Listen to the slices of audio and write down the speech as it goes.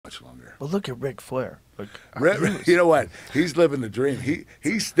much longer. But look at Ric Flair. Like, You know what? He's living the dream.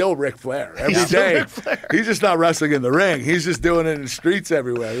 He's still Ric Flair every He's still day. Ric Flair. He's just not wrestling in the ring. He's just doing it in the streets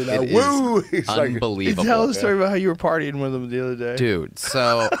everywhere. You know, It woo! is He's unbelievable. Tell the story about how you were partying with him the other day. Dude,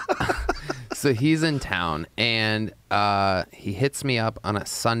 so he's in town, and he hits me up on a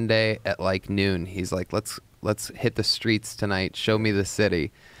Sunday at like noon. He's like, let's hit the streets tonight. Show me the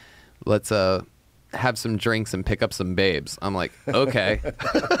city. Let's have some drinks and pick up some babes. I'm like, okay.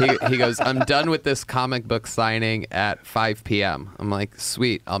 He goes, I'm done with this comic book signing at 5 p.m. I'm like,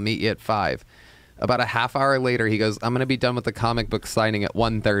 sweet, I'll meet you at 5. About a half hour later, he goes, I'm going to be done with the comic book signing at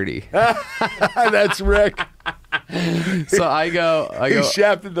 1:30. That's Rick. So I go. He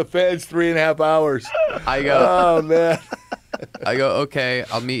shafted the fans 3.5 hours. I go, oh, man. I go, okay,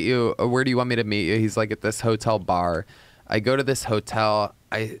 I'll meet you. Where do you want me to meet you? He's like, at this hotel bar. I go to this hotel.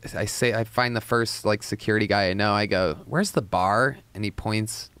 I find the first like security guy I know. I go, where's the bar? And he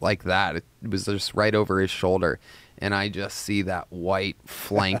points like that. It was just right over his shoulder. And I just see that white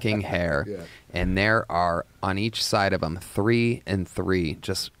flanking hair. Yeah. And there are on each side of him 3 and 3,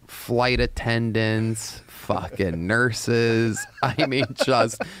 just flight attendants, fucking nurses. I mean,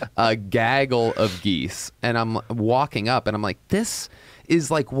 just a gaggle of geese. And I'm walking up and I'm like, this is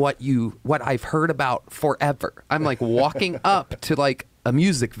like what I've heard about forever. I'm like walking up to like a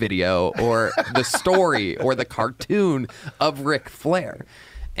music video or the story or the cartoon of Ric Flair.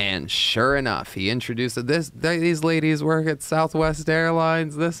 And sure enough, he introduced these ladies work at Southwest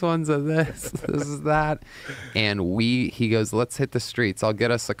Airlines. This one's a this is that. And he goes, let's hit the streets. I'll get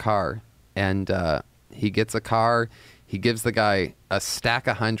us a car. And he gets a car. He gives the guy a stack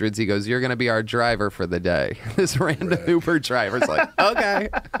of hundreds. He goes, you're going to be our driver for the day. This random Uber driver's like, okay.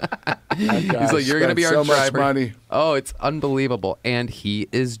 He's like, you're going to be our driver. Much money. Oh, it's unbelievable. And he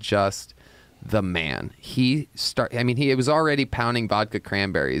is just the man. He was already pounding vodka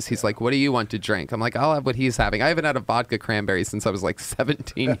cranberries. He's like, what do you want to drink? I'm like, I'll have what he's having. I haven't had a vodka cranberry since I was like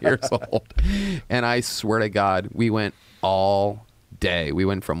 17 years old. And I swear to God, we went all day. We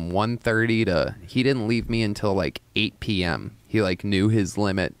went from 1:30 to, he didn't leave me until like 8 p.m. He like knew his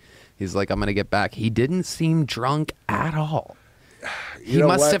limit. He's like, I'm going to get back. He didn't seem drunk at all. He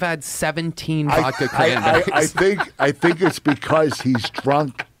must have had 17 vodka cranberries. I think it's because he's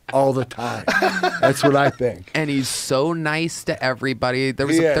drunk all the time. That's what I think. And he's so nice to everybody.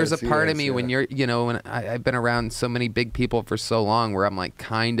 There's a part of me when you're, when I've been around so many big people for so long where I'm like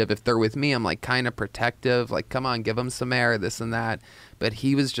if they're with me, I'm like kind of protective, like, come on, give them some air, this and that. But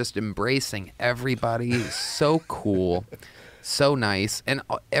he was just embracing everybody. So cool. So nice, and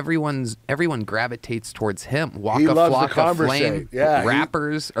everyone gravitates towards him. Waka Flocka Flame,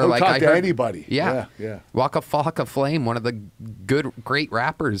 rappers, or like I heard anybody. Yeah. Waka Flocka Flame, one of the great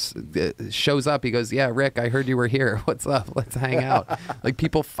rappers, shows up. He goes, "Yeah, Rick, I heard you were here. What's up? Let's hang out." Like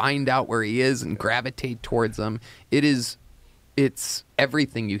people find out where he is and gravitate towards him. It's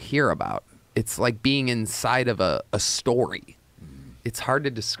everything you hear about. It's like being inside of a story. It's hard to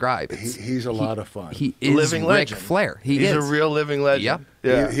describe. He's a lot of fun. He is living Ric legend. Flair. He's a real living legend. Yep.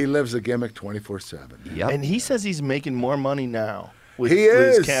 Yeah. He lives the gimmick 24/7. Yep. And he says he's making more money now with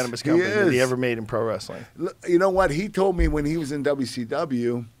his cannabis company than he ever made in pro wrestling. You know what? He told me when he was in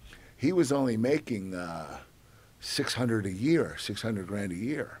WCW, he was only making $600 a year, $600,000 a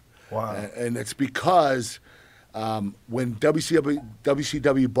year. Wow. And it's because when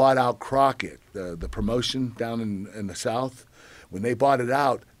WCW bought out Crockett, the promotion down in the South, when they bought it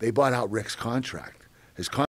out, they bought out Rick's contract. His contract